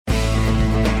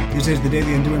This is the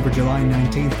Daily Undoing for July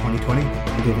 19th, 2020.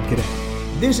 I'm David Kidder.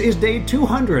 This is day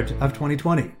 200 of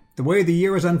 2020. The way the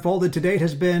year has unfolded to date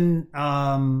has been,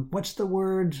 what's the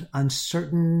word?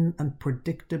 Uncertain,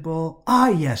 unpredictable.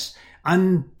 Yes,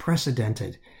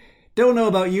 unprecedented. Don't know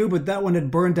about you, but that one had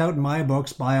burned out in my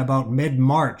books by about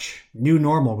mid-March. New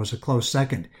normal was a close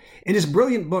second. In his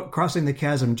brilliant book, Crossing the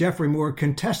Chasm, Geoffrey Moore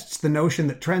contests the notion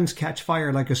that trends catch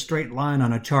fire like a straight line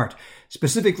on a chart.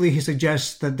 Specifically, he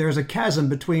suggests that there's a chasm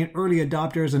between early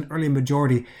adopters and early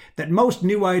majority that most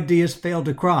new ideas fail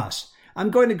to cross. I'm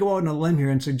going to go out on a limb here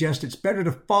and suggest it's better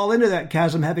to fall into that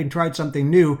chasm having tried something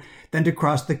new than to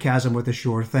cross the chasm with a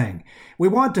sure thing. We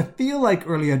want to feel like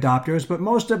early adopters, but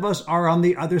most of us are on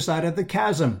the other side of the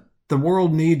chasm. The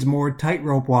world needs more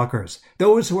tightrope walkers,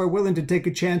 those who are willing to take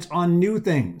a chance on new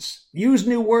things. Use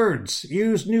new words,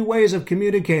 use new ways of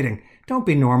communicating. Don't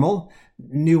be normal,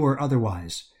 new or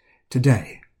otherwise.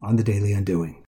 Today on The Daily Undoing.